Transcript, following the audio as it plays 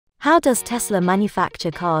How does Tesla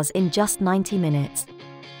manufacture cars in just 90 minutes?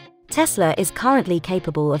 Tesla is currently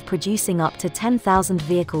capable of producing up to 10,000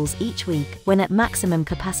 vehicles each week when at maximum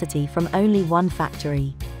capacity from only one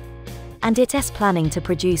factory. And it is planning to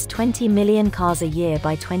produce 20 million cars a year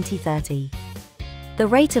by 2030. The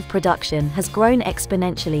rate of production has grown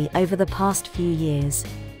exponentially over the past few years.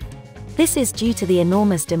 This is due to the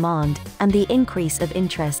enormous demand and the increase of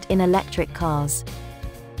interest in electric cars.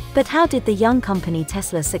 But how did the young company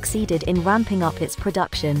Tesla succeeded in ramping up its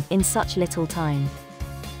production in such little time?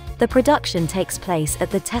 The production takes place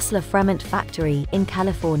at the Tesla Fremont factory in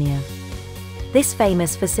California. This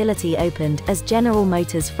famous facility opened as General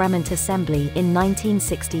Motors Fremont Assembly in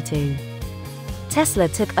 1962. Tesla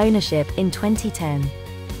took ownership in 2010.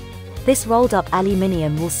 This rolled-up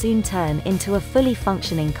aluminium will soon turn into a fully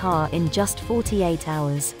functioning car in just 48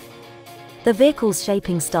 hours. The vehicle's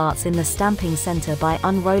shaping starts in the stamping center by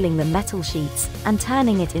unrolling the metal sheets and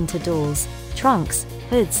turning it into doors, trunks,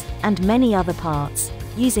 hoods, and many other parts,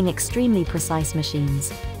 using extremely precise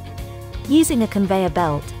machines. Using a conveyor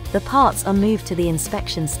belt, the parts are moved to the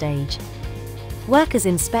inspection stage. Workers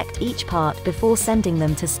inspect each part before sending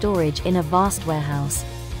them to storage in a vast warehouse.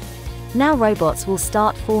 Now robots will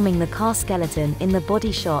start forming the car skeleton in the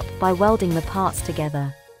body shop by welding the parts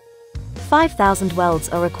together. 5,000 welds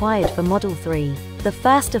are required for Model 3, the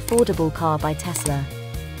first affordable car by Tesla.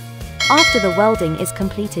 After the welding is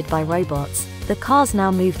completed by robots, the cars now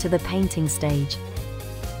move to the painting stage.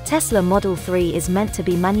 Tesla Model 3 is meant to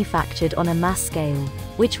be manufactured on a mass scale,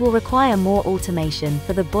 which will require more automation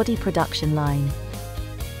for the body production line.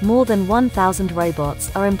 More than 1,000 robots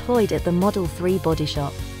are employed at the Model 3 body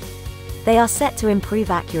shop. They are set to improve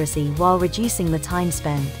accuracy while reducing the time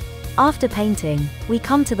spent. After painting, we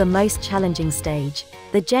come to the most challenging stage,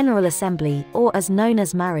 the general assembly, or as known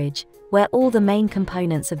as marriage, where all the main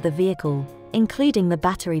components of the vehicle, including the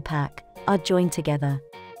battery pack, are joined together.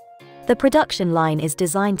 The production line is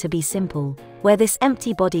designed to be simple, where this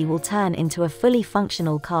empty body will turn into a fully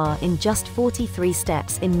functional car in just 43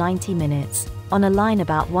 steps in 90 minutes, on a line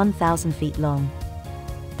about 1,000 feet long.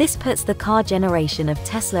 This puts the car generation of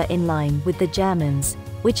Tesla in line with the Germans,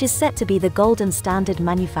 which is set to be the golden standard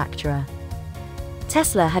manufacturer.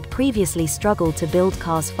 Tesla had previously struggled to build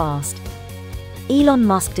cars fast. Elon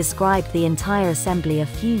Musk described the entire assembly a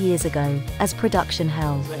few years ago as production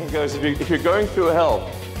hell. He goes, if you're going through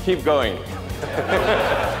hell, keep going.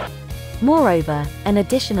 Moreover, an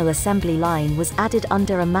additional assembly line was added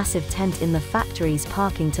under a massive tent in the factory's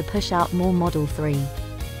parking to push out more Model 3.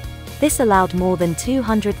 This allowed more than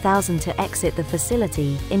 200,000 to exit the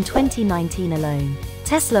facility in 2019 alone.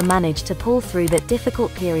 Tesla managed to pull through that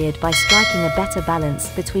difficult period by striking a better balance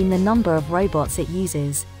between the number of robots it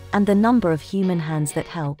uses and the number of human hands that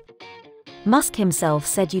help. Musk himself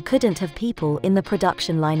said you couldn't have people in the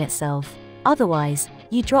production line itself, otherwise,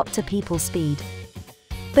 you drop to people speed.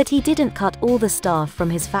 But he didn't cut all the staff from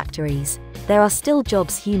his factories. There are still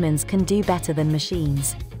jobs humans can do better than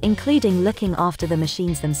machines, including looking after the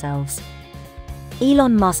machines themselves.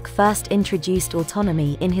 Elon Musk first introduced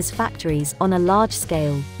autonomy in his factories on a large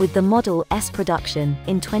scale with the Model S production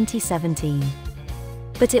in 2017.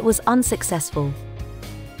 But it was unsuccessful.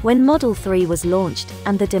 When Model 3 was launched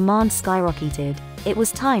and the demand skyrocketed, it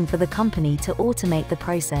was time for the company to automate the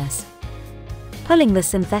process. Pulling the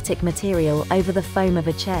synthetic material over the foam of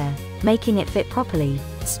a chair, making it fit properly,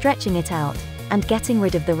 stretching it out, and getting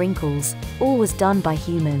rid of the wrinkles, all was done by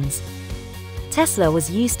humans. Tesla was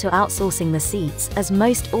used to outsourcing the seats as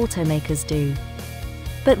most automakers do.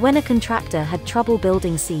 But when a contractor had trouble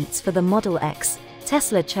building seats for the Model X,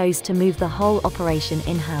 Tesla chose to move the whole operation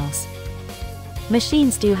in-house.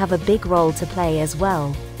 Machines do have a big role to play as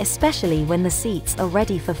well, especially when the seats are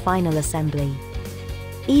ready for final assembly.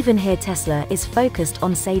 Even here Tesla is focused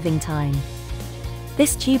on saving time.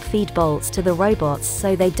 This tube feed bolts to the robots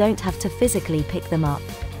so they don't have to physically pick them up.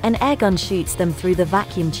 An airgun shoots them through the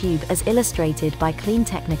vacuum tube as illustrated by Clean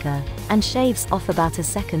Technica, and shaves off about a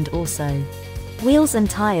second or so. Wheels and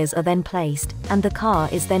tires are then placed, and the car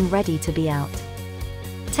is then ready to be out.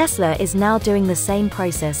 Tesla is now doing the same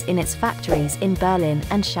process in its factories in Berlin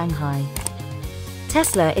and Shanghai.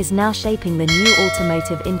 Tesla is now shaping the new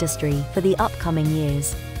automotive industry for the upcoming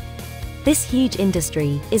years. This huge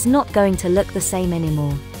industry is not going to look the same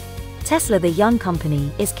anymore. Tesla, the young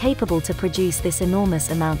company, is capable to produce this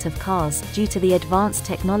enormous amount of cars due to the advanced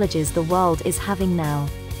technologies the world is having now.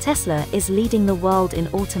 Tesla is leading the world in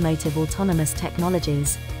automotive autonomous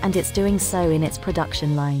technologies, and it's doing so in its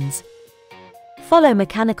production lines. Follow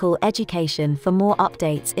Mechanical Education for more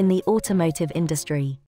updates in the automotive industry.